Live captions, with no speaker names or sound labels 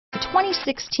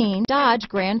2016 Dodge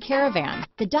Grand Caravan.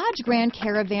 The Dodge Grand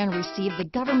Caravan received the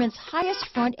government's highest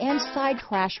front and side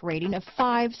crash rating of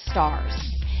 5 stars.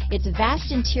 Its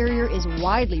vast interior is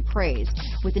widely praised,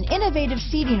 with an innovative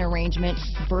seating arrangement,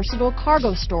 versatile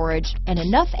cargo storage, and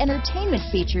enough entertainment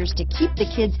features to keep the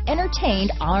kids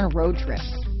entertained on road trips.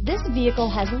 This vehicle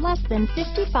has less than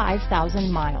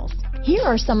 55,000 miles. Here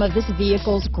are some of this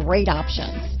vehicle's great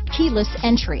options: keyless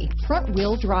entry, front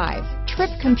wheel drive, trip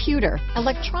computer,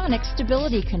 electronic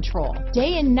stability control,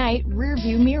 day and night rear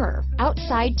view mirror,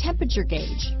 outside temperature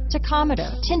gauge,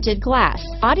 tachometer, tinted glass,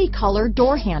 body color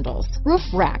door handles, roof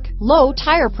rack, low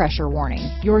tire pressure warning.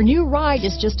 Your new ride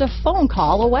is just a phone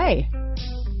call away.